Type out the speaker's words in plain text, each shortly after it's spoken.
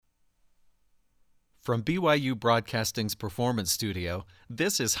From BYU Broadcasting's Performance Studio,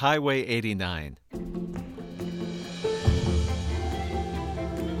 this is Highway 89.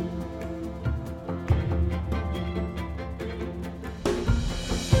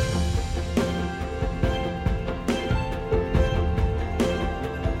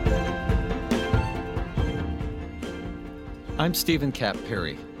 I'm Stephen Cap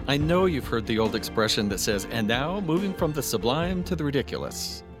Perry. I know you've heard the old expression that says, and now moving from the sublime to the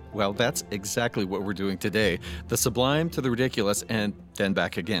ridiculous. Well, that's exactly what we're doing today. The sublime to the ridiculous, and then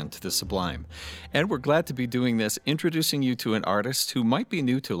back again to the sublime. And we're glad to be doing this, introducing you to an artist who might be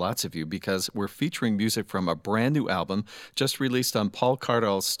new to lots of you because we're featuring music from a brand new album just released on Paul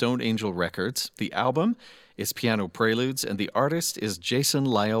Cardell's Stone Angel Records. The album is Piano Preludes, and the artist is Jason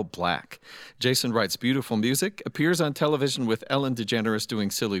Lyle Black. Jason writes beautiful music, appears on television with Ellen DeGeneres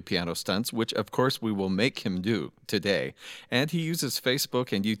doing silly piano stunts, which of course we will make him do today. And he uses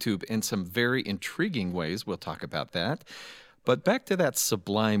Facebook and YouTube in some very intriguing ways. We'll talk about that. But back to that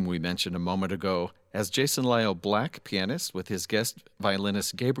sublime we mentioned a moment ago, as Jason Lyle Black, pianist, with his guest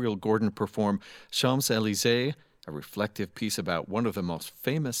violinist Gabriel Gordon perform Champs-Élysées, a reflective piece about one of the most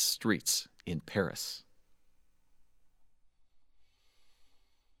famous streets in Paris.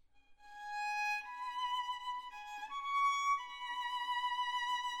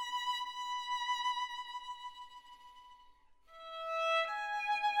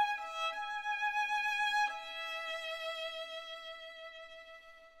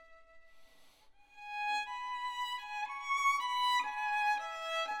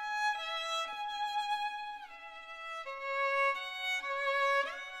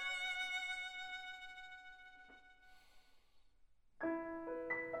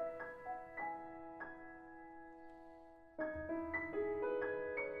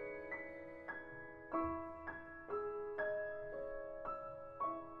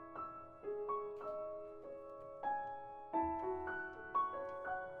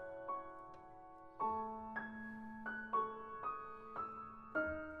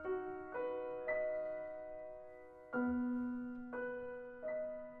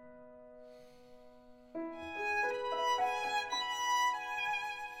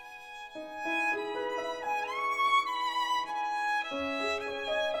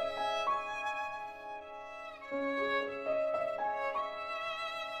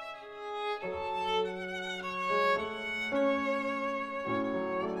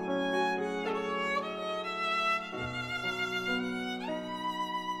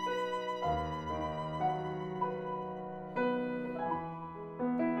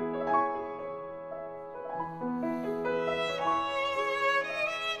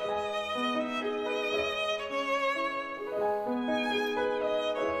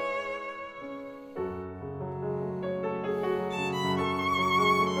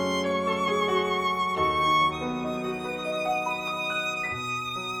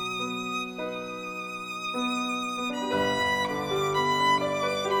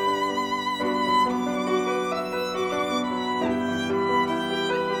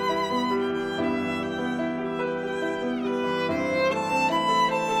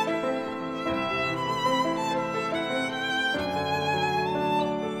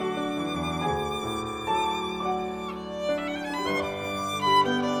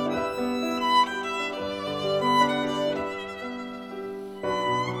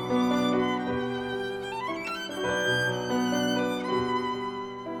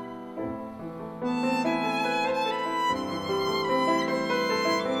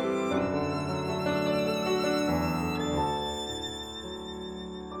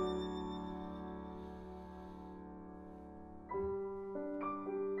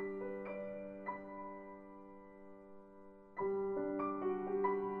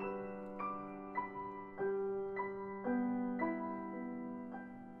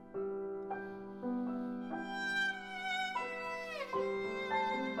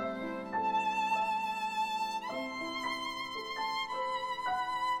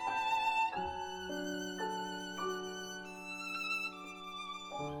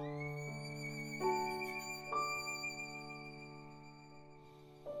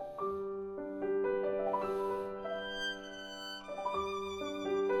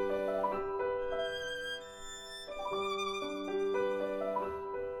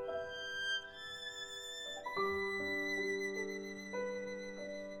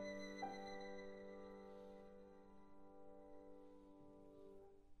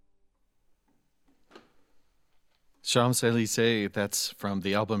 Champs-Élysées, that's from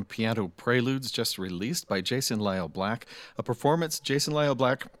the album Piano Preludes, just released by Jason Lyle Black. A performance Jason Lyle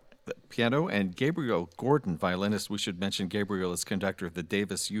Black piano, and Gabriel Gordon, violinist. We should mention Gabriel is conductor of the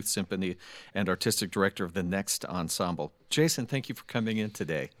Davis Youth Symphony and artistic director of the Next Ensemble. Jason, thank you for coming in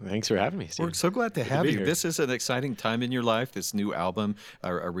today. Thanks for having me, Steve. We're so glad to have you. Here. This is an exciting time in your life, this new album,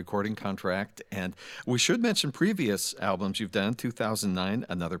 a recording contract. And we should mention previous albums you've done, 2009,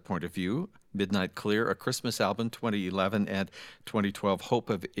 Another Point of View, Midnight Clear, a Christmas album, 2011, and 2012, Hope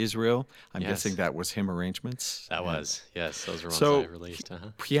of Israel. I'm guessing that was him arrangements. That was, yes. Those were ones so, I released.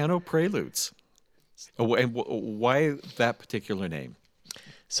 Piano Preludes. And why that particular name?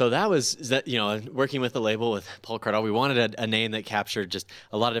 So that was, working with the label with Paul Cardall, we wanted a name that captured just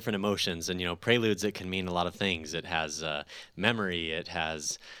a lot of different emotions. And, preludes, it can mean a lot of things. It has memory, it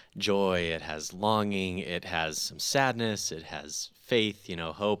has joy, it has longing, it has some sadness, it has faith,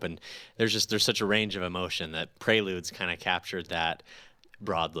 hope. And there's such a range of emotion that preludes kind of captured that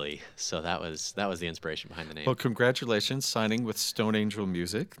broadly. So that was the inspiration behind the name. Well, congratulations signing with Stone Angel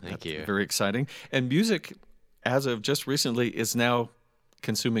Music. Thank you. Very exciting. And music, as of just recently, is now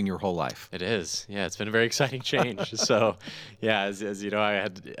consuming your whole life. It is. Yeah, it's been a very exciting change. So, yeah, as you know, I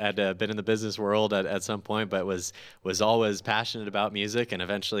had been in the business world at some point, but was always passionate about music, and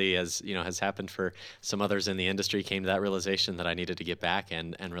eventually, as you know, has happened for some others in the industry, came to that realization that I needed to get back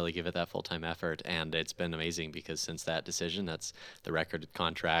and really give it that full-time effort. And it's been amazing because since that decision, that's the record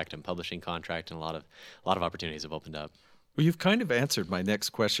contract and publishing contract, and a lot of opportunities have opened up. Well, you've kind of answered my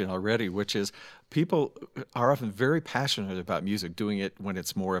next question already, which is people are often very passionate about music, doing it when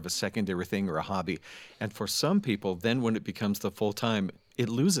it's more of a secondary thing or a hobby. And for some people, then when it becomes the full-time, it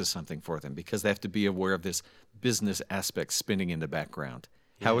loses something for them because they have to be aware of this business aspect spinning in the background.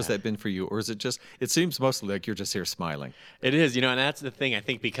 How has that been for you? Or is it just, it seems mostly like you're just here smiling. It is, and that's the thing. I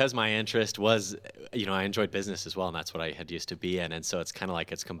think because my interest was, I enjoyed business as well, and that's what I had used to be in. And so it's kind of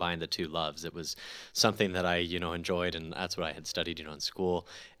like it's combined the two loves. It was something that I, enjoyed, and that's what I had studied, in school.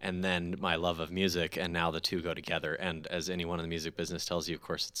 And then my love of music, and now the two go together. And as anyone in the music business tells you, of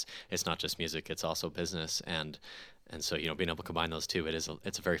course, it's not just music, it's also business. And so, being able to combine those two, it's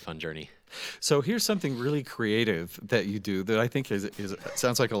a very fun journey. So here's something really creative that you do that I think is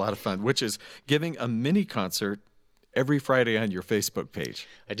sounds like a lot of fun, which is giving a mini concert every Friday on your Facebook page.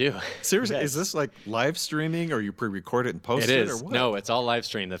 I do. Seriously, Yes. Is this like live streaming, or you pre-record it and post it? It is. Or what? No, it's all live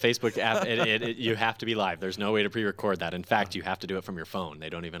stream. The Facebook app, you have to be live. There's no way to pre-record that. In fact, you have to do it from your phone. They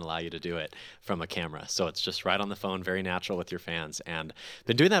don't even allow you to do it from a camera. So it's just right on the phone, very natural with your fans. And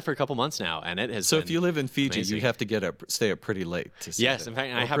been doing that for a couple months now, and it has. So been if you live in Fiji, amazing. you have to stay up pretty late to see Yes, it. in fact,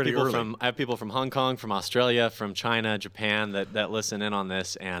 Or I have pretty people early. I have people from Hong Kong, from Australia, from China, Japan that listen in on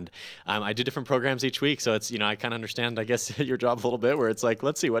this, and I do different programs each week. So it's I kind of understand, I guess, your job a little bit, where it's like,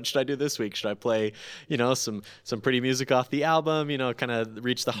 let's see, what should I do this week? Should I play some pretty music off the album, kind of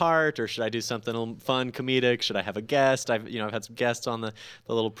reach the heart, or should I do something fun, comedic? Should I have a guest? I've had some guests on the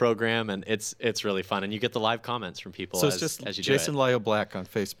little program, and it's really fun, and you get the live comments from people. So as it's just you Jason do it. Lyle Black on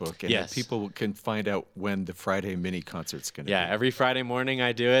Facebook, and Yes. people can find out when the Friday mini concert's going to be. Yeah, every Friday morning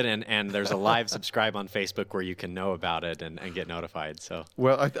I do it, and there's a live subscribe on Facebook where you can know about it and get notified. So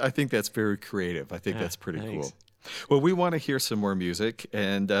Well, I think that's very creative. I think that's pretty thanks. cool. Well, we want to hear some more music,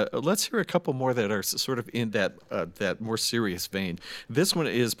 and let's hear a couple more that are sort of in that more serious vein. This one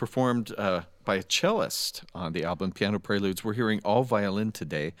is performed by a cellist on the album Piano Preludes. We're hearing all violin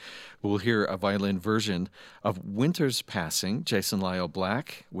today. We'll hear a violin version of Winter's Passing, Jason Lyle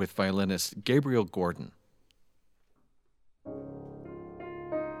Black, with violinist Gabriel Gordon.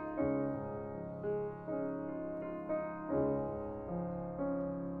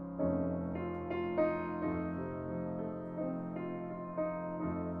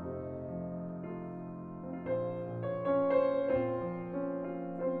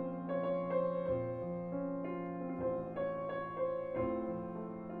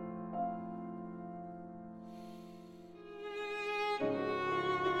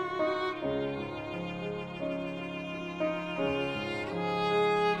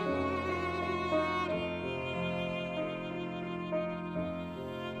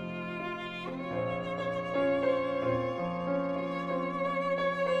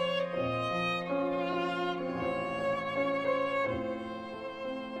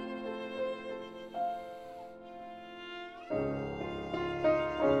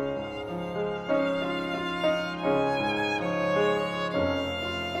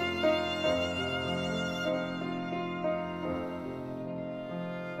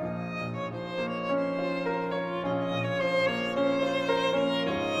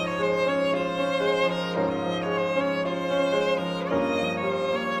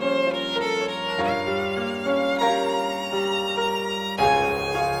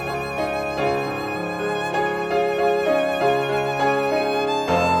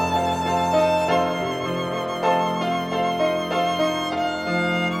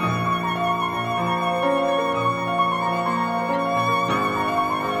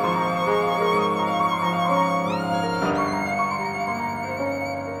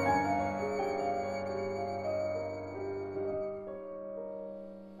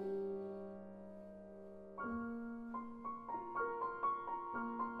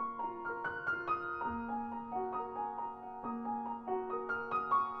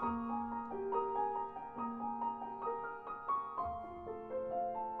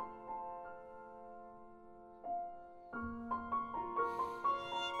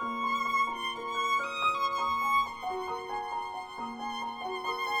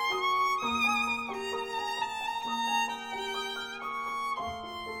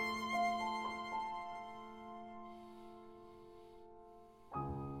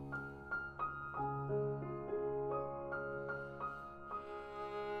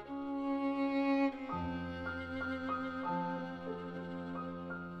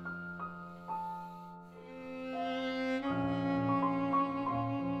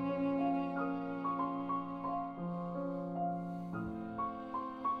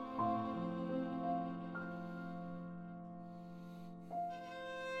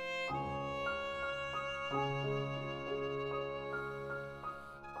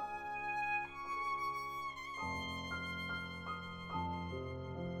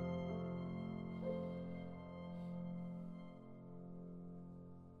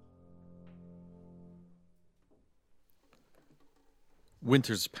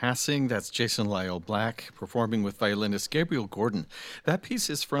 Winter's Passing, that's Jason Lyle Black performing with violinist Gabriel Gordon. That piece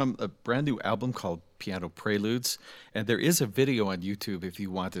is from a brand new album called Piano Preludes, and there is a video on YouTube if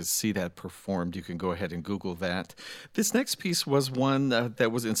you want to see that performed. You can go ahead and Google that. This next piece was one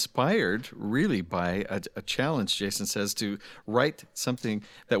that was inspired really by a challenge, Jason says, to write something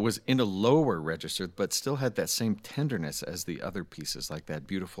that was in a lower register but still had that same tenderness as the other pieces, like that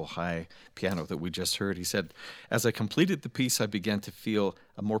beautiful high piano that we just heard. He said, as I completed the piece, I began to feel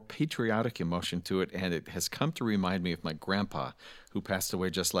a more patriotic emotion to it, and it has come to remind me of my grandpa, who passed away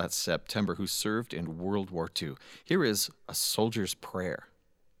just last September, who served in World War II. Here is A Soldier's Prayer.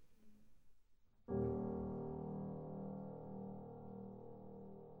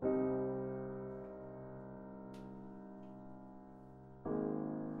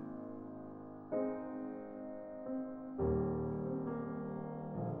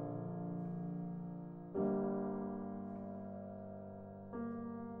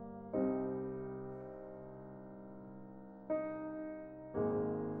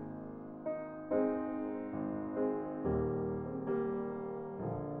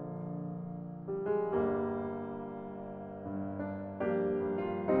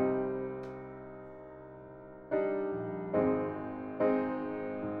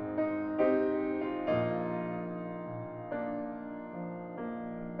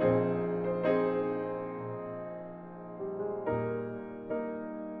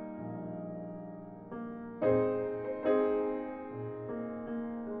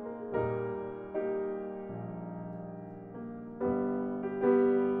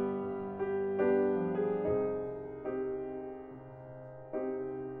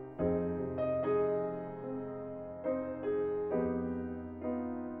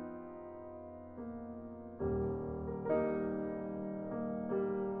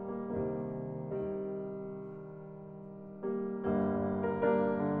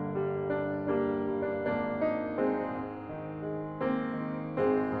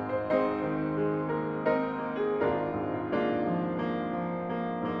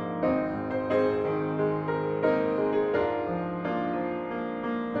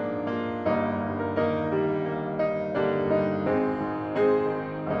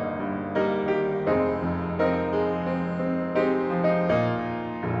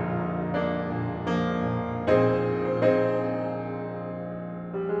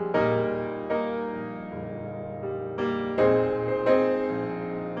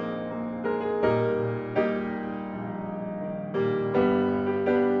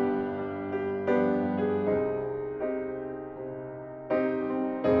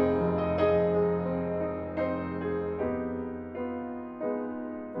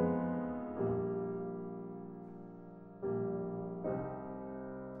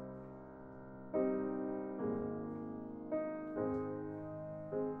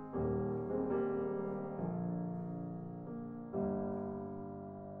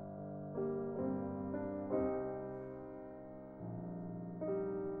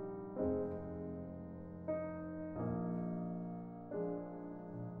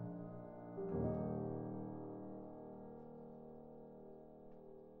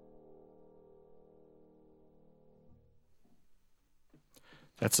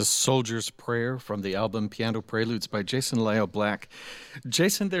 That's A Soldier's Prayer from the album Piano Preludes by Jason Lyle Black.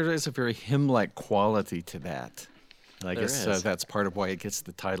 Jason, there is a very hymn-like quality to that. I guess that's part of why it gets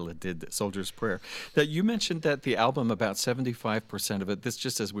the title it did, Soldier's Prayer. That you mentioned that the album, about 75% of it, this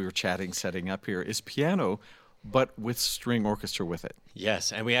just as we were chatting, setting up here, is piano, but with string orchestra with it.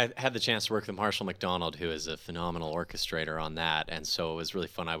 Yes, and we had the chance to work with Marshall McDonald, who is a phenomenal orchestrator on that, and so it was really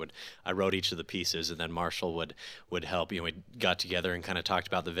fun. I wrote each of the pieces, and then Marshall would help. We got together and kind of talked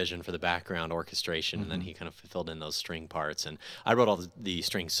about the vision for the background orchestration, and then he kind of filled in those string parts. And I wrote all the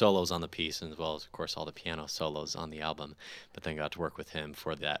string solos on the piece, as well as, of course, all the piano solos on the album, but then got to work with him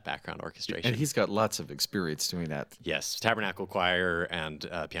for that background orchestration. And he's got lots of experience doing that. Yes, Tabernacle Choir and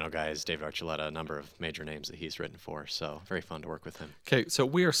piano guys, David Archuleta, a number of major names that he's written for, so very fun to work with him. Okay, so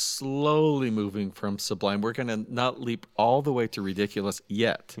we are slowly moving from Sublime. We're going to not leap all the way to Ridiculous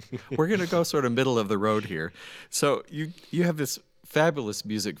yet. We're going to go sort of middle of the road here. So you have this fabulous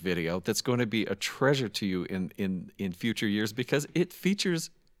music video that's going to be a treasure to you in future years because it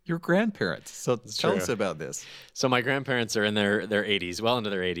features your grandparents. So tell us true. about this. So my grandparents are in their 80s, well into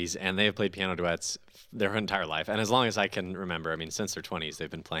their 80s, and they have played piano duets their entire life. And as long as I can remember, I mean, since their 20s, they've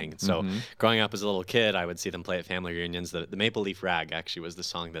been playing. So growing up as a little kid, I would see them play at family reunions. The Maple Leaf Rag actually was the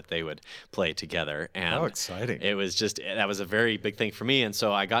song that they would play together. And How exciting. It was just, that was a very big thing for me. And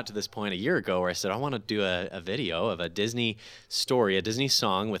so I got to this point a year ago where I said, I want to do a video of a Disney story, a Disney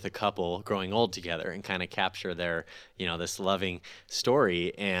song with a couple growing old together and kind of capture their, this loving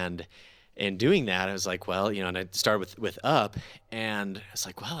story. And in doing that, I was like, well, and I started with Up, and I was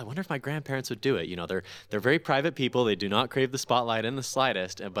like, well, I wonder if my grandparents would do it. They're very private people. They do not crave the spotlight in the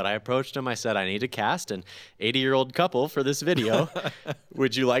slightest. But I approached them. I said, I need to cast an 80-year-old couple for this video.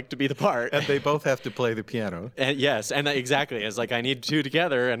 Would you like to be the part? And they both have to play the piano. And yes, and exactly. It's like, I need two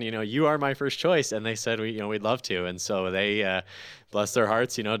together, and you are my first choice. And they said, we'd love to. And so they, bless their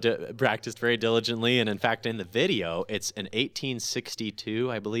hearts, practiced very diligently. And in fact, in the video, it's an 1862,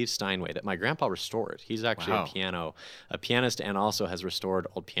 I believe, Steinway that my grandpa restored. He's actually a pianist, and also has restored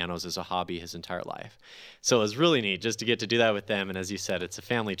old pianos as a hobby his entire life. So it was really neat just to get to do that with them. And as you said, it's a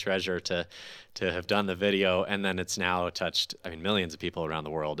family treasure to have done the video. And then it's now touched, millions of people around the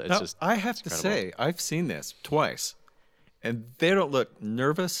world. It's I have to say, I've seen this twice, and they don't look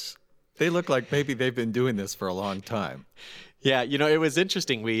nervous. They look like maybe they've been doing this for a long time. Yeah, it was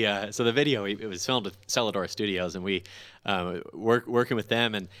interesting. We so the video, it was filmed with Celador Studios, and we working with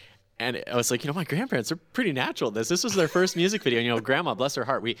them, and I was like, my grandparents are pretty natural at this. This was their first music video. Grandma, bless her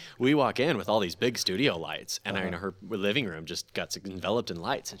heart, we walk in with all these big studio lights, and her living room just got enveloped in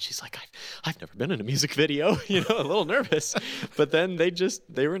lights, and she's like, I've never been in a music video, a little nervous, but then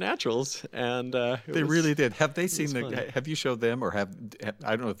they were naturals, and they really did. Have they seen have you showed them, or I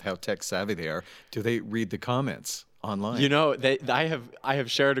don't know how tech savvy they are. Do they read the comments online? I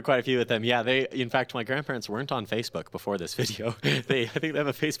have shared quite a few with them. Yeah, in fact, my grandparents weren't on Facebook before this video. I think they have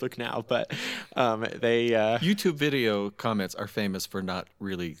a Facebook now, but YouTube video comments are famous for not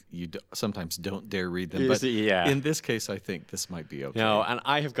really. Sometimes don't dare read them. But in this case, I think this might be okay. No, and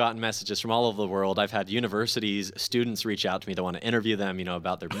I have gotten messages from all over the world. I've had universities, students reach out to me. They want to interview them,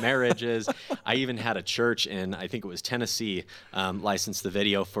 about their marriages. I even had a church in, I think it was Tennessee, license the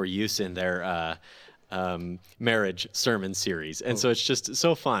video for use in their marriage sermon series. And so it's just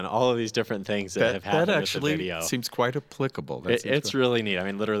so fun, all of these different things that have happened with the video. That actually seems quite applicable. It's really neat.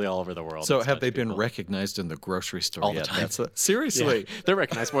 Literally all over the world. So have they been recognized in the grocery store all yet? the time? Seriously? Yeah, they're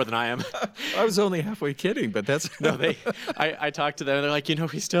recognized more than I am. I was only halfway kidding, but that's... No, I talked to them, and they're like, we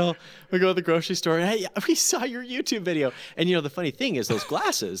go to the grocery store, and hey, we saw your YouTube video. And the funny thing is, those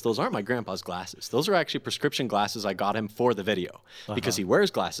glasses, those aren't my grandpa's glasses. Those are actually prescription glasses I got him for the video, because he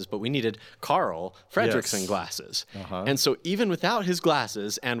wears glasses, but we needed Carl Fredrickson glasses. And so even without his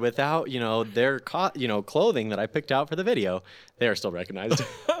glasses and without, their clothing that I picked out for the video, they are still recognized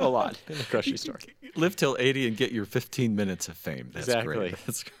a lot in the grocery store. Live till 80 and get your 15 minutes of fame. That's exactly. Great.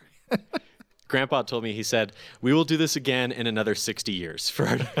 That's great. Grandpa told me, he said, we will do this again in another 60 years for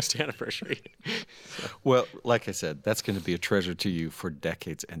our next anniversary. Well, like I said, that's going to be a treasure to you for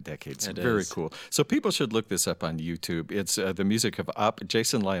decades and decades. It Very is. cool. So people should look this up on YouTube. It's the music of Up,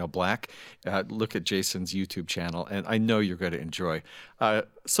 Jason Lyle Black. Look at Jason's YouTube channel, and I know you're going to enjoy.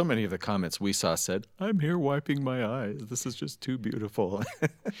 So many of the comments we saw said, I'm here wiping my eyes. This is just too beautiful.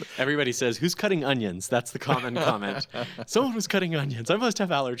 Everybody says, who's cutting onions? That's the common comment. Someone was cutting onions. I must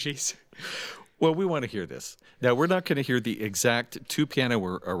have allergies. Well, we want to hear this. Now, we're not going to hear the exact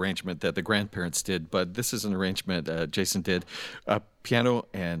two-piano arrangement that the grandparents did, but this is an arrangement Jason did. Piano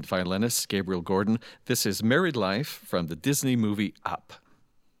and violinist Gabriel Gordon. This is Married Life from the Disney movie Up.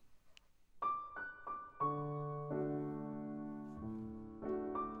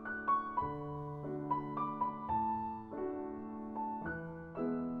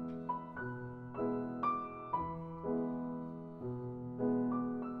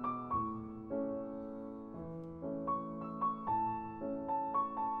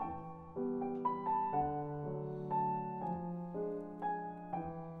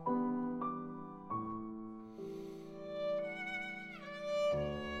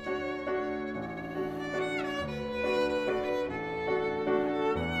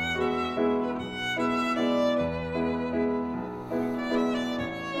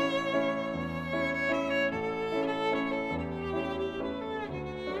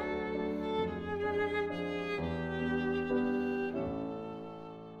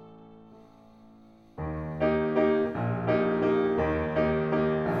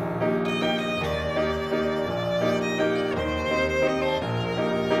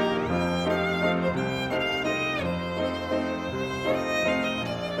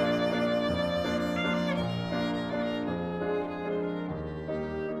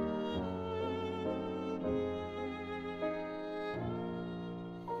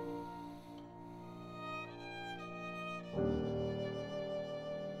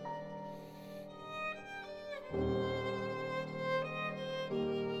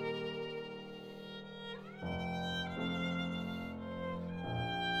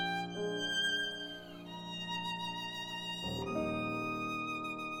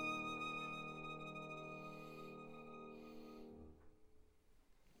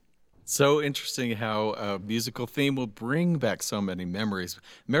 So interesting how a musical theme will bring back so many memories.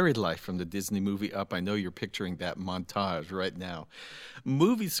 Married Life from the Disney movie Up. I know you're picturing that montage right now.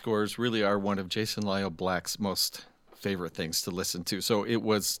 Movie scores really are one of Jason Lyle Black's most favorite things to listen to. So it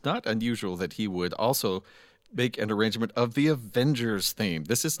was not unusual that he would also make an arrangement of the Avengers theme.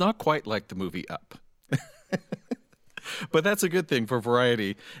 This is not quite like the movie Up. But that's a good thing for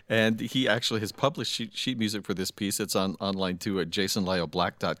variety. And he actually has published sheet music for this piece. It's online too at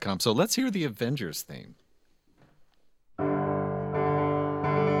jasonlyleblack.com. So let's hear the Avengers theme.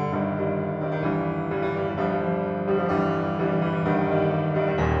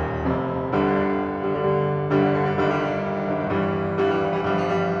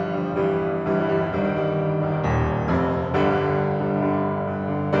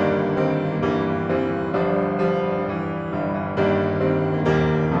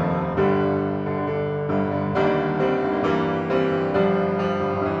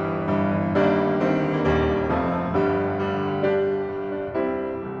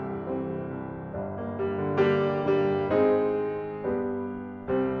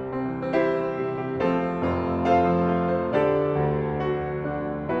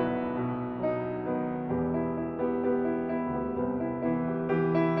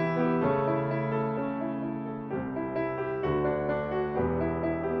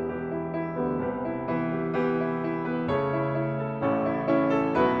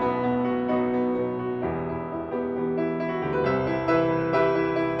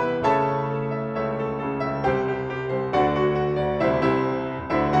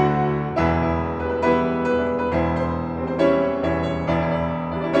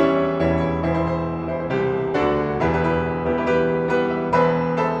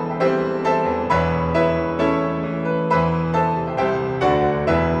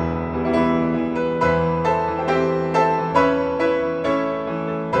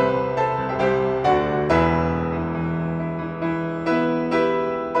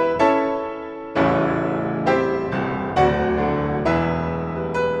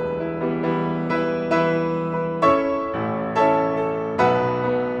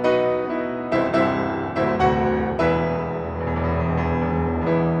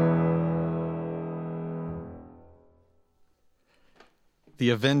 The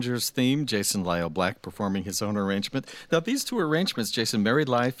Avengers theme, Jason Lyle Black performing his own arrangement. Now, these two arrangements, Jason, Married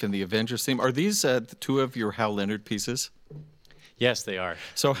Life and the Avengers theme, are these the two of your Hal Leonard pieces? Yes, they are.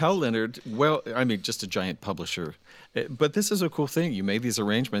 So Hal Leonard, well, I mean, just a giant publisher. But this is a cool thing. You made these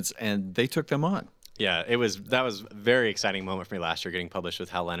arrangements, and they took them on. Yeah, that was a very exciting moment for me last year getting published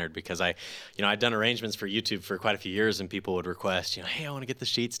with Hal Leonard because I'd done arrangements for YouTube for quite a few years and people would request, hey, I want to get the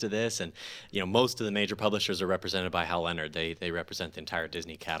sheets to this. And, most of the major publishers are represented by Hal Leonard. They represent the entire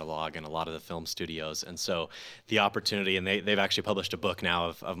Disney catalog and a lot of the film studios. And so the opportunity, and they've actually published a book now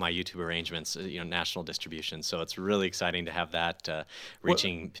of my YouTube arrangements, national distribution. So it's really exciting to have that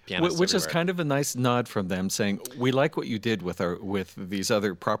reaching pianists Which everywhere. is kind of a nice nod from them saying, we like what you did with these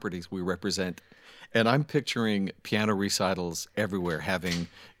other properties we represent. And I'm picturing piano recitals everywhere having,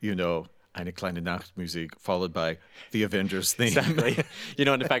 Eine kleine Nachtmusik followed by the Avengers theme. Exactly.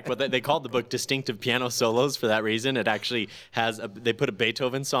 And in fact, what they called the book Distinctive Piano Solos for that reason. It actually has, they put a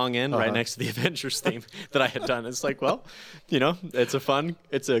Beethoven song in right next to the Avengers theme that I had done. It's like, well,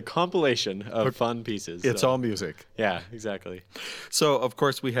 it's a compilation of fun pieces. It's all music. Yeah, exactly. So, of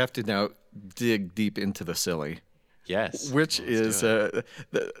course, we have to now dig deep into the silly. Yes. Which is a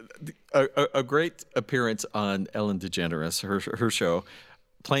great appearance on Ellen DeGeneres, her show,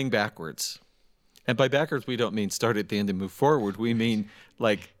 playing backwards. And by backwards, we don't mean start at the end and move forward. We mean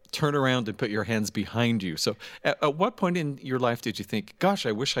like turn around and put your hands behind you. So at what point in your life did you think, gosh,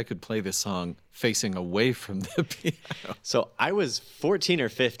 I wish I could play this song facing away from the piano? So I was 14 or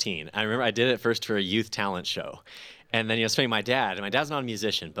 15. I remember I did it first for a youth talent show. And then, it's funny, my dad's not a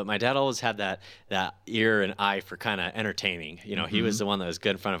musician, but my dad always had that ear and eye for kind of entertaining. He was the one that was good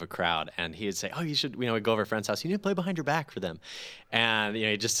in front of a crowd. And he would say, oh, you should, we'd go over a friend's house. You need to play behind your back for them. And,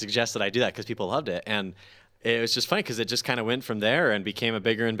 he just suggested I do that because people loved it. And it was just funny because it just kind of went from there and became a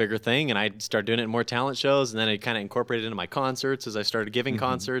bigger and bigger thing. And I started doing it in more talent shows. And then it kind of incorporated into my concerts as I started giving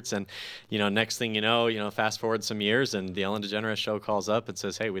concerts. And, next thing you know, fast forward some years and the Ellen DeGeneres show calls up and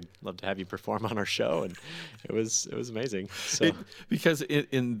says, hey, we'd love to have you perform on our show. And it was amazing. So because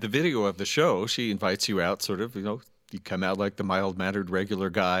in the video of the show, she invites you out sort of, you come out like the mild-mannered regular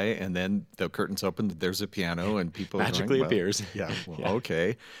guy, and then the curtains open, there's a piano, and people magically are going, appears. Yeah,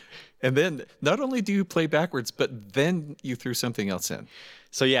 okay. And then not only do you play backwards, but then you threw something else in.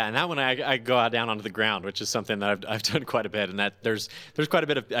 So yeah, and that one I go out down onto the ground, which is something that I've done quite a bit, and that there's quite a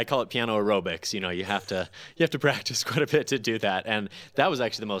bit of, I call it piano aerobics. You have to practice quite a bit to do that, and that was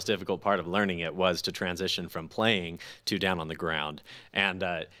actually the most difficult part of learning it, was to transition from playing to down on the ground. And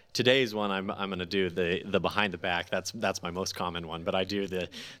today's one I'm going to do the behind the back. That's my most common one, but I do the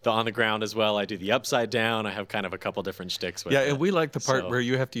on the ground as well. I do the upside down. I have kind of a couple different sticks with it. Yeah, and we like the part where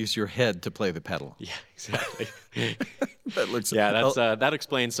you have to use your head to play the pedal. Yeah, exactly. That looks. Yeah, that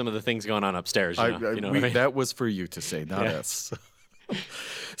explains some of the things going on upstairs. That was for you to say, not us.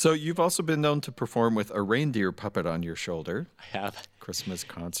 So you've also been known to perform with a reindeer puppet on your shoulder. I have. Christmas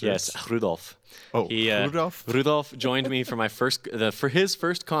concerts. Yes, Rudolph. Oh, Rudolph? Rudolph joined me for his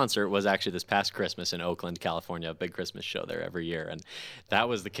first concert was actually this past Christmas in Oakland, California, a big Christmas show there every year. And that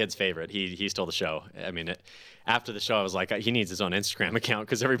was the kid's favorite. He stole the show. I mean, after the show, I was like, he needs his own Instagram account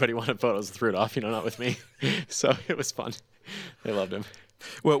because everybody wanted photos with Rudolph, not with me. So it was fun. They loved him.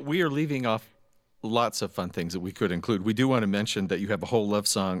 Well, we are leaving off lots of fun things that we could include. We do want to mention that you have a whole love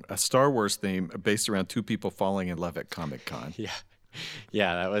song, a Star Wars theme based around two people falling in love at Comic-Con.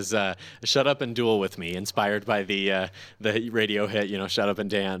 Yeah, that was Shut Up and Duel with Me, inspired by the radio hit, Shut Up and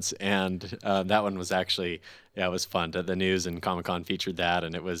Dance. And that one was actually, it was fun. The news and Comic-Con featured that,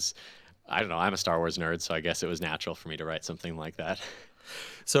 and it was, I don't know, I'm a Star Wars nerd, so I guess it was natural for me to write something like that.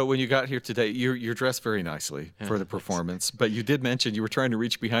 So when you got here today, you're dressed very nicely for the performance, but you did mention you were trying to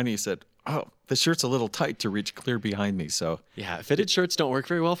reach behind me. You said, "Oh, the shirt's a little tight to reach clear behind me." So yeah, fitted shirts don't work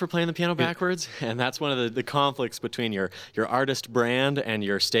very well for playing the piano backwards, and that's one of the conflicts between your artist brand and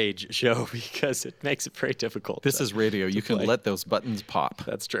your stage show, because it makes it very difficult. This is radio. You can let those buttons pop.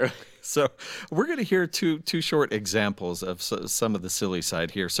 That's true. So we're going to hear two short examples of some of the silly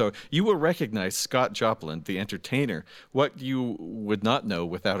side here. So you will recognize Scott Joplin, the entertainer. What you would not know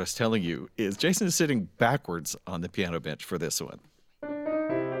without us telling you is Jason is sitting backwards on the piano bench for this one.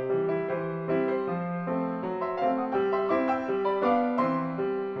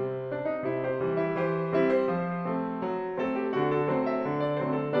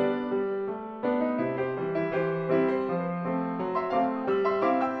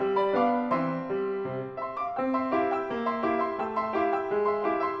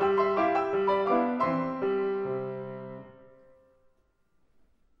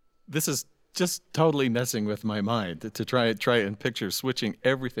 This is just totally messing with my mind to try and picture switching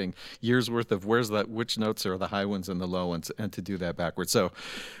everything, years worth of which notes are the high ones and the low ones, and to do that backwards. So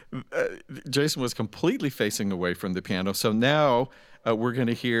Jason was completely facing away from the piano. So now we're going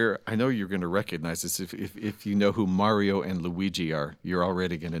to hear, I know you're going to recognize this. If you know who Mario and Luigi are, you're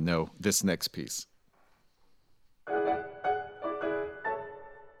already going to know this next piece.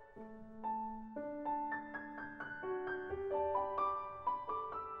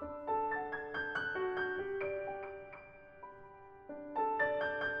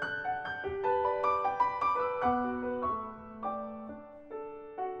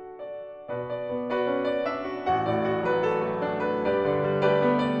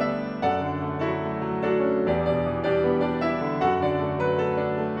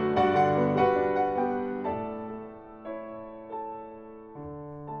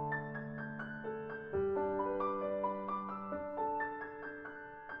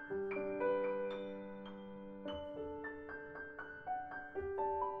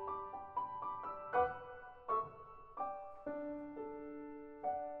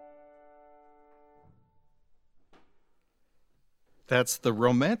 That's the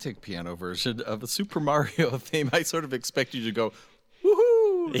romantic piano version of the Super Mario theme. I sort of expect you to go,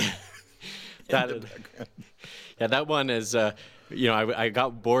 woohoo! Yeah, that one is, I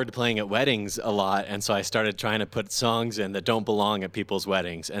got bored playing at weddings a lot, and so I started trying to put songs in that don't belong at people's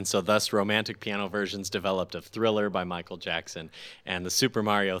weddings. And so thus romantic piano versions developed of Thriller by Michael Jackson and the Super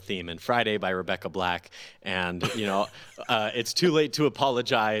Mario theme and Friday by Rebecca Black and, It's Too Late to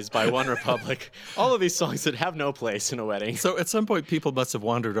Apologize by One Republic. All of these songs that have no place in a wedding. So at some point people must have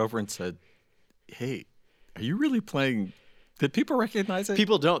wandered over and said, hey, are you really playing... Did people recognize it?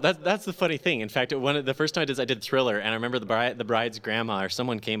 People don't. That's the funny thing. In fact, the first time I did Thriller, and I remember the bride's grandma or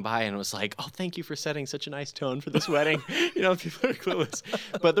someone came by and was like, "Oh, thank you for setting such a nice tone for this wedding." People are clueless.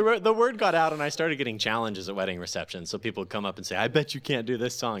 But the word got out, and I started getting challenges at wedding receptions. So people would come up and say, "I bet you can't do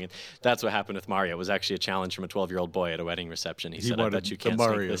this song." And that's what happened with Mario. It was actually a challenge from a 12-year-old boy at a wedding reception. He said, "I bet you can't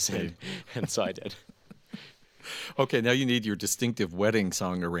sing this in," and so I did. Okay, now you need your distinctive wedding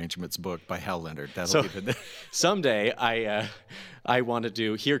song arrangements book by Hal Leonard. That'll be the... Someday I want to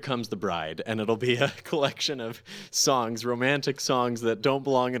do Here Comes the Bride, and it'll be a collection of songs, romantic songs that don't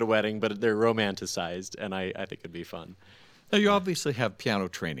belong at a wedding, but they're romanticized, and I think it'd be fun. Now, you obviously have piano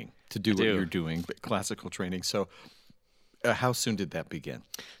training. to do I what do. you're doing, but classical training. So how soon did that begin?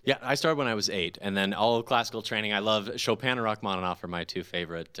 Yeah, I started when I was 8, and then all classical training. I love Chopin and Rachmaninoff are my two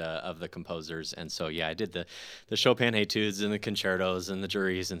favorite of the composers, and so yeah, I did the Chopin etudes and the concertos and the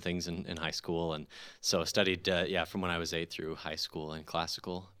juries and things in high school, and so studied from when I was 8 through high school in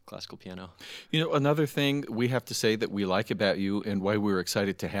classical piano. You know, another thing we have to say that we like about you and why we were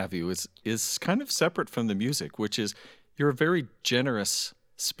excited to have you is kind of separate from the music, which is you're a very generous,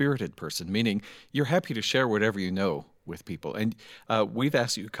 spirited person, meaning you're happy to share whatever you know with people. And we've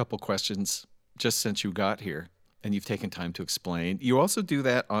asked you a couple questions just since you got here, and you've taken time to explain. You also do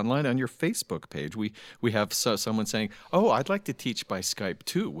that online on your Facebook page. We have someone saying, "Oh, I'd like to teach by Skype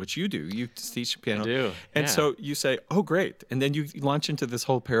too," which you do. You teach piano. I do. And yeah. so you say, "Oh, great." And then you launch into this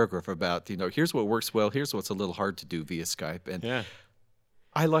whole paragraph about, here's what works well, here's what's a little hard to do via Skype. And Yeah.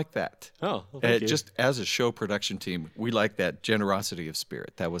 I like that. Oh, well, thank you. Just as a show production team, we like that generosity of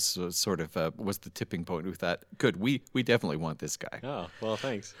spirit. That was sort of was the tipping point. We thought, good, we definitely want this guy. Oh, well,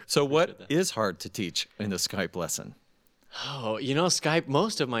 thanks. So what Appreciate that. is hard to teach in a Skype lesson? Oh, Skype,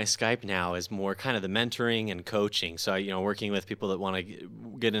 most of my Skype now is more kind of the mentoring and coaching. So, working with people that want to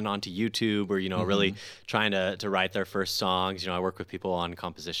get in onto YouTube or, really trying to write their first songs. I work with people on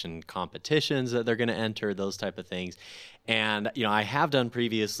composition competitions that they're going to enter, those type of things. And, I have done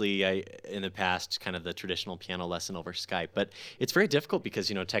previously in the past kind of the traditional piano lesson over Skype, but it's very difficult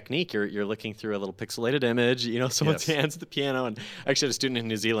because, technique, you're looking through a little pixelated image, someone's Yes. hands at the piano. And I actually had a student in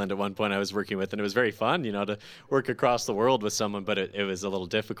New Zealand at one point I was working with, and it was very fun, to work across the world with someone, but it was a little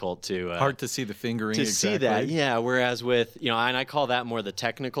difficult to... Hard to see the fingering to exactly. see that, yeah. Whereas with, and I call that more the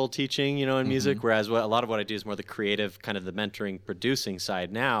technical teaching, in music, whereas a lot of what I do is more the creative, kind of the mentoring, producing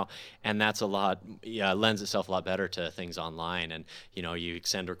side now. And that's lends itself a lot better to things online. And, you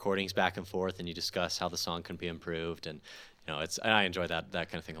send recordings back and forth and you discuss how the song can be improved. And, I enjoy that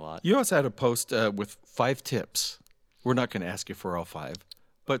kind of thing a lot. You also had a post with 5 tips. We're not going to ask you for all 5.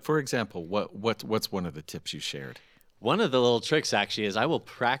 But for example, what's one of the tips you shared? One of the little tricks actually is I will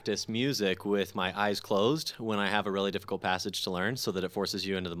practice music with my eyes closed when I have a really difficult passage to learn so that it forces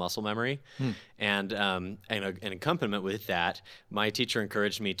you into the muscle memory. And an accompaniment with that, my teacher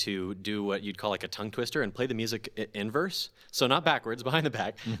encouraged me to do what you'd call like a tongue twister and play the music inverse. So not backwards, behind the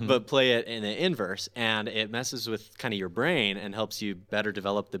back, but play it in the inverse. And it messes with kind of your brain and helps you better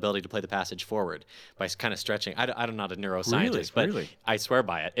develop the ability to play the passage forward by kind of stretching. I'm not a neuroscientist, but Really? I swear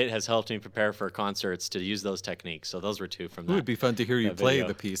by it. It has helped me prepare for concerts to use those techniques. So those were 2 from It that. would be fun to hear you that play video.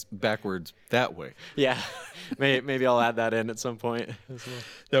 the piece backwards that way. Yeah, maybe I'll add that in at some point as well.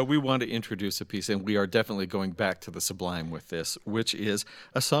 Now, we want to introduce a piece, and we are definitely going back to the Sublime with this, which is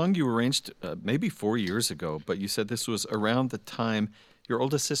a song you arranged maybe 4 years ago, but you said this was around the time your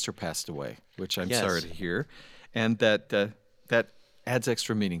oldest sister passed away, which I'm Yes. sorry to hear, and that adds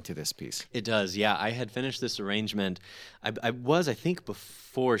extra meaning to this piece. It does, yeah. I had finished this arrangement. I think,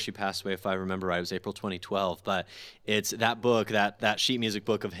 before she passed away, if I remember right, it was April 2012. But it's that book, that sheet music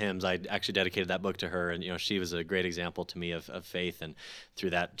book of hymns. I actually dedicated that book to her, and she was a great example to me of faith, and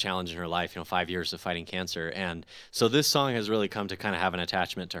through that challenge in her life, 5 years of fighting cancer. And so this song has really come to kind of have an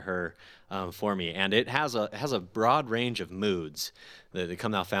attachment to her for me, and it has a broad range of moods. The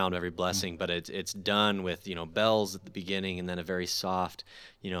Come Thou Found Every Blessing, but it's done with bells at the beginning and then a very soft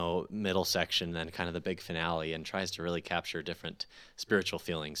middle section, then kind of the big finale, and tries to really capture different spiritual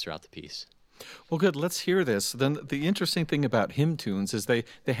feelings throughout the piece. Well, good. Let's hear this. Then the interesting thing about hymn tunes is they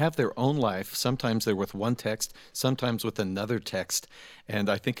have their own life. Sometimes they're with one text, sometimes with another text. And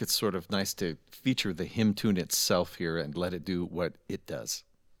I think it's sort of nice to feature the hymn tune itself here and let it do what it does.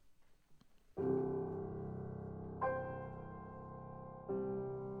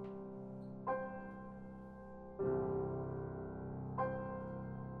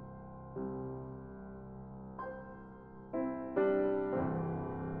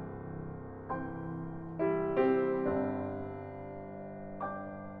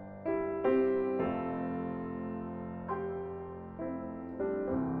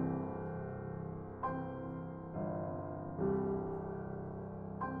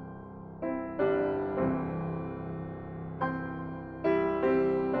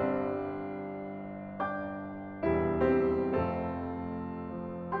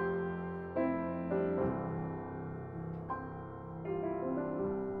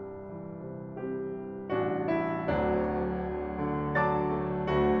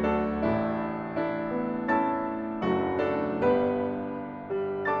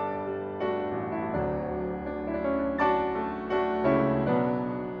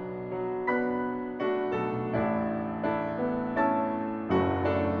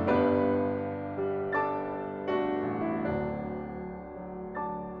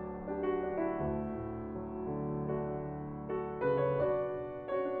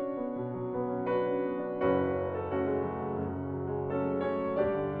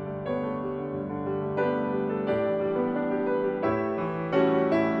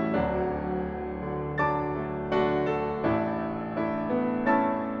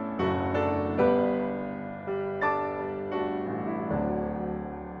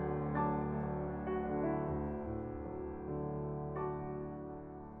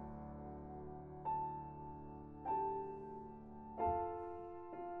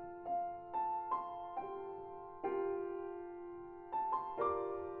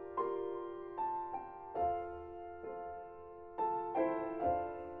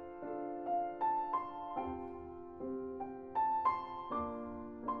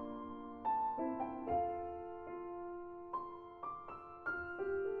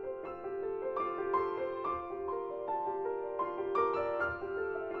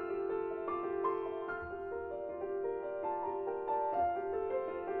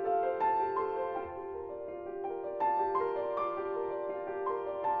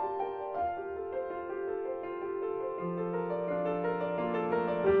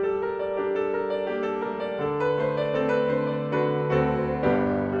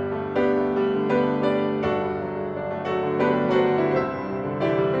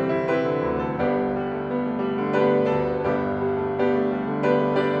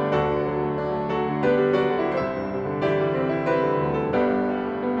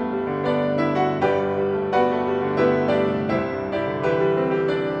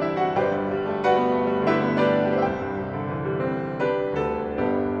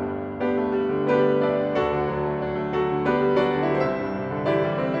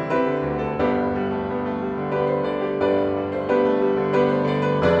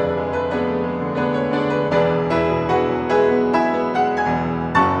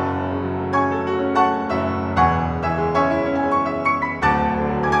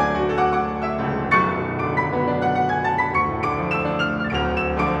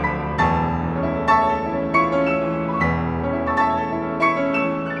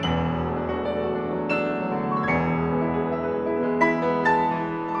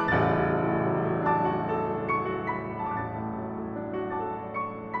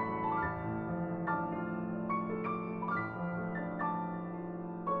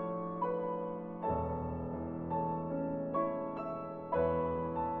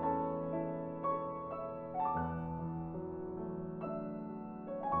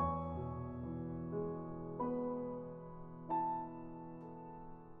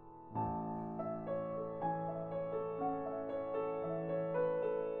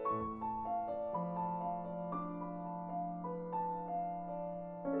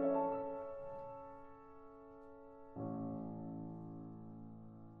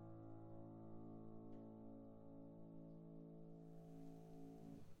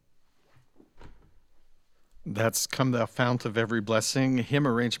 That's Come Thou Fount of Every Blessing, hymn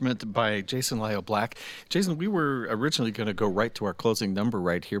arrangement by Jason Lyle Black. Jason, we were originally going to go right to our closing number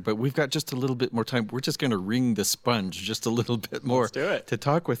right here, but we've got just a little bit more time. We're just going to wring the sponge just a little bit more Let's do it. to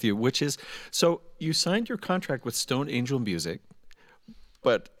talk with you, which is, so you signed your contract with Stone Angel Music,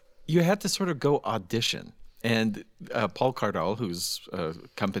 but you had to sort of go audition. And Paul Cardall, whose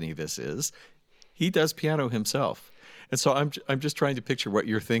company this is, he does piano himself. And so I'm just trying to picture what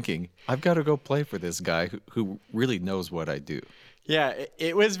you're thinking. I've got to go play for this guy who really knows what I do. Yeah,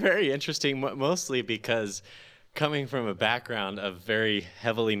 it was very interesting, mostly because coming from a background of very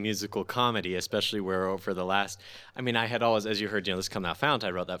heavily musical comedy, especially where over the last, I mean, I had always, as you heard, This Come Thou Fount,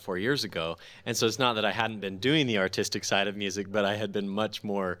 I wrote that 4 years ago. And so it's not that I hadn't been doing the artistic side of music, but I had been much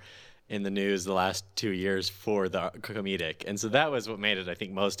more in the news the last 2 years for the comedic. And so that was what made it, I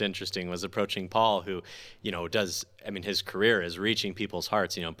think, most interesting, was approaching Paul, who, does, I mean, his career is reaching people's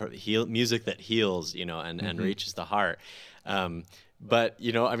hearts, music that heals, and reaches the heart. But,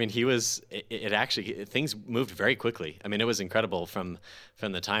 I mean, it actually, things moved very quickly. I mean, it was incredible from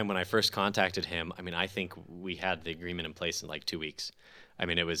the time when I first contacted him. I mean, I think we had the agreement in place in like 2 weeks. I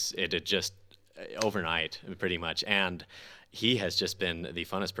mean, it had just overnight, pretty much. And he has just been the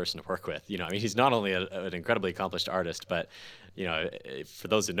funnest person to work with. I mean, he's not only an incredibly accomplished artist, but, for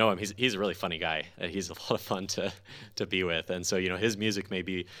those who know him, he's a really funny guy. He's a lot of fun to be with. And so, his music may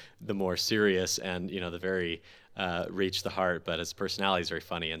be the more serious and, the very reach the heart, but his personality is very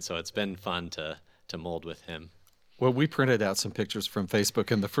funny. And so it's been fun to mold with him. Well, we printed out some pictures from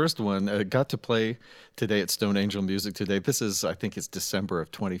Facebook, and the first one got to play today at Stone Angel Music today. This is, I think it's December of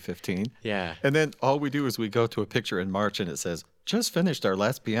 2015. Yeah. And then all we do is we go to a picture in March, and it says, just finished our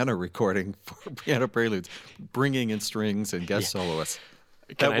last piano recording for Piano Preludes, bringing in strings and guest soloists.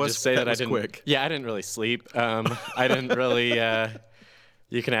 Can I just say that I didn't, quick. Yeah, I didn't really sleep. I didn't really,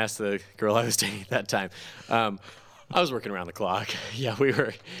 you can ask the girl I was dating at that time. I was working around the clock. Yeah,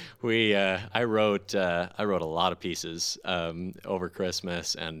 I wrote a lot of pieces over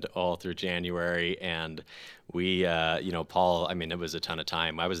Christmas and all through January, and we, Paul, I mean, it was a ton of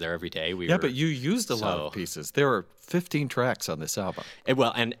time. I was there every day. But you used a lot of pieces. There are 15 tracks on this album.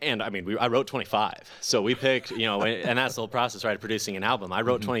 And I mean, I wrote 25. So we picked, and that's the whole process, right, of producing an album. I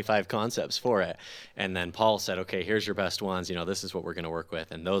wrote 25 concepts for it. And then Paul said, okay, here's your best ones. This is what we're going to work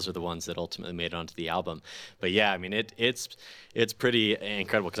with. And those are the ones that ultimately made it onto the album. But yeah, I mean, it's pretty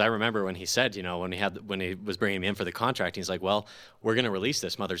incredible, because I remember when he said, when he was bringing me in for the contract, he's like, well, we're going to release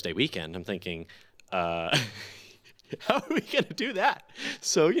this Mother's Day weekend. I'm thinking, how are we going to do that?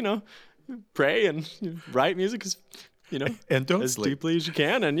 So, pray and write music and don't as sleep deeply as you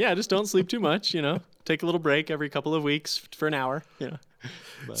can. And yeah, just don't sleep too much, take a little break every couple of weeks for an hour,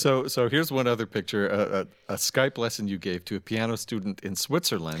 So here's one other picture, a Skype lesson you gave to a piano student in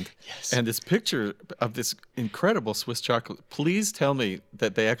Switzerland. Yes. And this picture of this incredible Swiss chocolate. Please tell me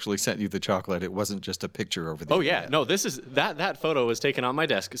that they actually sent you the chocolate. It wasn't just a picture over there. Oh, yeah. No, this is that photo was taken on my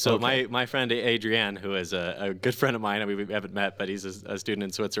desk. So okay. my friend Adrienne, who is a good friend of mine, I mean, we haven't met, but he's a student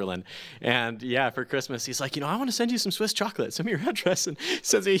in Switzerland. And yeah, for Christmas, he's like, I want to send you some Swiss chocolate. Send me your address. And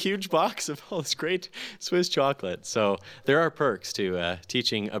sends me a huge box of all this great Swiss chocolate. So there are perks to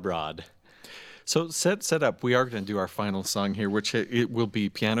teaching abroad. So set up. We are going to do our final song here, which it will be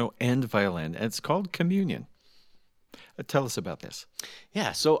piano and violin. And it's called Communion. Tell us about this.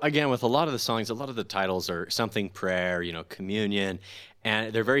 Yeah, so again, with a lot of the songs, a lot of the titles are something prayer, communion,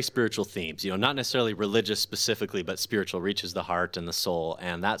 and they're very spiritual themes, not necessarily religious specifically, but spiritual, reaches the heart and the soul,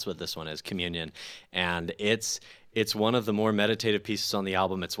 and that's what this one is, Communion. And it's one of the more meditative pieces on the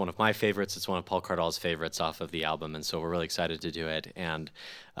album. It's one of my favorites. It's one of Paul Cardall's favorites off of the album, and so we're really excited to do it. And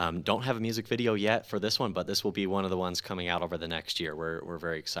don't have a music video yet for this one, but this will be one of the ones coming out over the next year. We're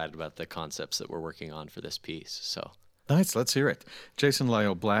very excited about the concepts that we're working on for this piece. So. Nice, let's hear it. Jason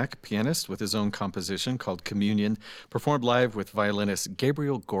Lyle Black, pianist with his own composition called Communion, performed live with violinist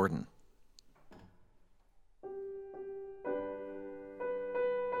Gabriel Gordon.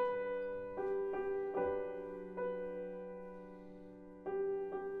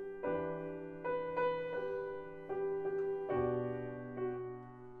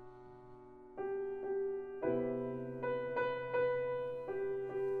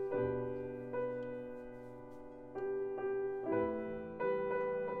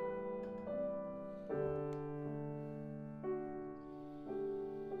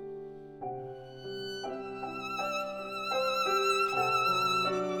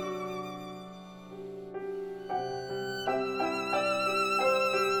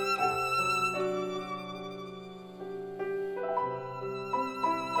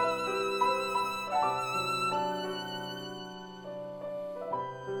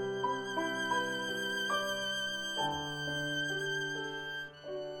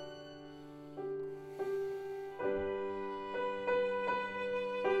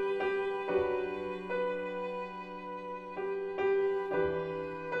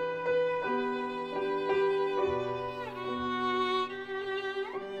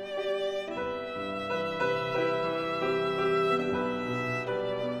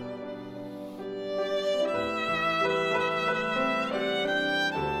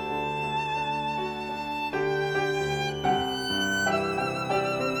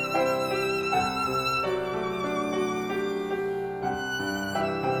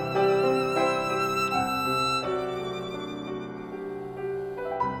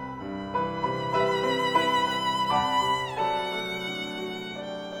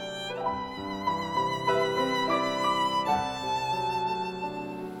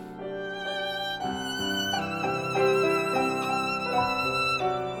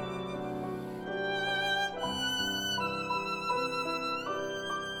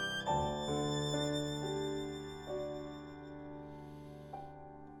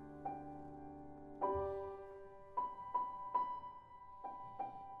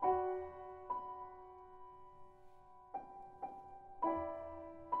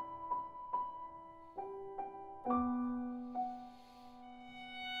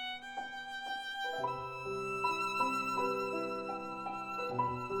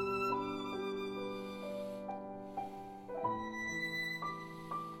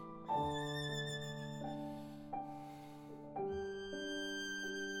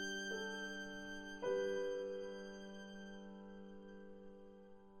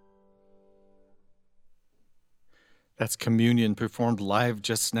 That's Communion, performed live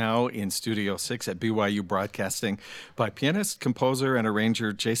just now in Studio 6 at BYU Broadcasting by pianist, composer, and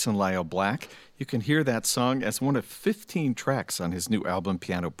arranger Jason Lyle Black. You can hear that song as one of 15 tracks on his new album,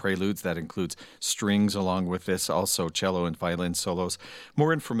 Piano Preludes. That includes strings along with this, also cello and violin solos.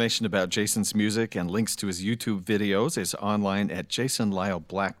 More information about Jason's music and links to his YouTube videos is online at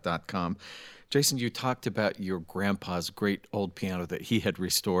jasonlyleblack.com. Jason, you talked about your grandpa's great old piano that he had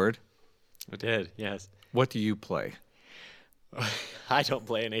restored. I did, yes. What do you play? I don't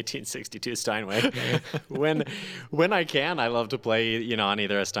play an 1862 Steinway. when I can, I love to play, on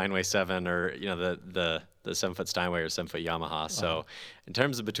either a Steinway 7 or, the 7-foot Steinway or 7-foot Yamaha. So in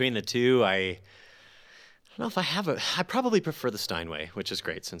terms of between the two, I don't know if I have I probably prefer the Steinway, which is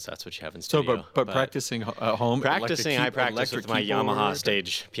great since that's what you have in studio. So, but practicing at home? I practice with my Yamaha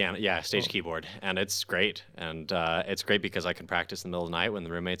stage piano, stage Oh. keyboard, and it's great. And it's great because I can practice in the middle of the night when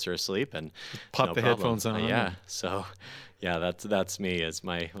the roommates are asleep and Pop no the problem. headphones on. So that's me as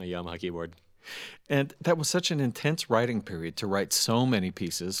my Yamaha keyboard. And that was such an intense writing period to write so many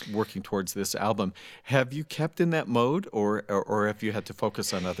pieces working towards this album. Have you kept in that mode or have you had to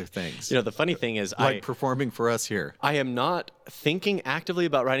focus on other things? The funny thing is Like performing for us here. I am not thinking actively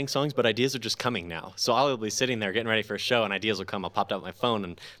about writing songs, but ideas are just coming now. So I'll be sitting there getting ready for a show and ideas will come. I'll pop out my phone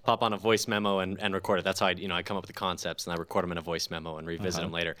and pop on a voice memo and record it. That's how I come up with the concepts and I record them in a voice memo and revisit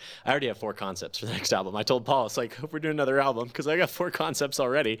them later. I already have 4 concepts for the next album. I told Paul, it's like, hope we're doing another album because I got 4 concepts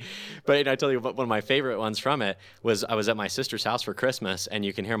already. But I tell you what, one of my favorite ones from it was I was at my sister's house for Christmas and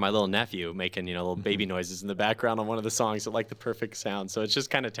you can hear my little nephew making, little baby noises in the background on one of the songs at like the perfect sound. So it's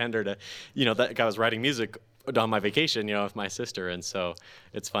just kind of tender to, that I was writing music on my vacation, with my sister. And so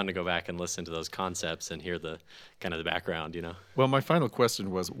it's fun to go back and listen to those concepts and hear the kind of the background, Well, my final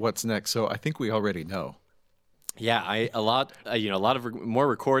question was, what's next? So I think we already know. Yeah, a lot of more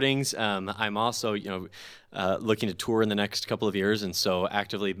recordings. I'm also, looking to tour in the next couple of years, and so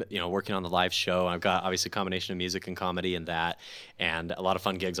actively, working on the live show. I've got obviously a combination of music and comedy and that, and a lot of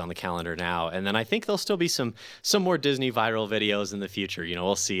fun gigs on the calendar now. And then I think there'll still be some more Disney viral videos in the future.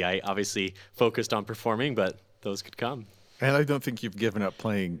 We'll see. I obviously focused on performing, but those could come. And I don't think you've given up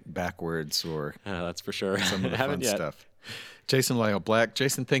playing backwards or that's for sure. some of the fun stuff. Jason Lyle Black.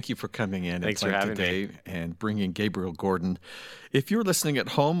 Jason, thank you for coming in Thanks and for playing having today and bringing Gabriel Gordon. If you're listening at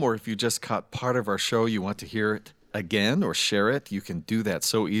home or if you just caught part of our show, you want to hear it again or share it, you can do that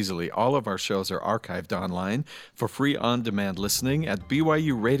so easily. All of our shows are archived online for free on-demand listening at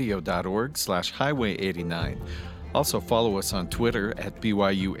byuradio.org/highway89. Also follow us on Twitter at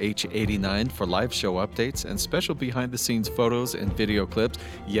BYUH89 for live show updates and special behind-the-scenes photos and video clips,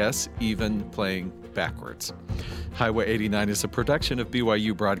 yes, even playing backwards. Highway 89 is a production of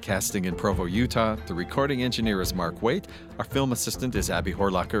BYU Broadcasting in Provo, Utah. The recording engineer is Mark Waite. Our film assistant is Abby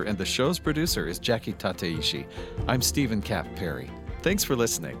Horlacher, and the show's producer is Jackie Tateishi. I'm Stephen Kapp Perry. Thanks for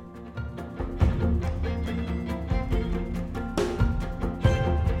listening.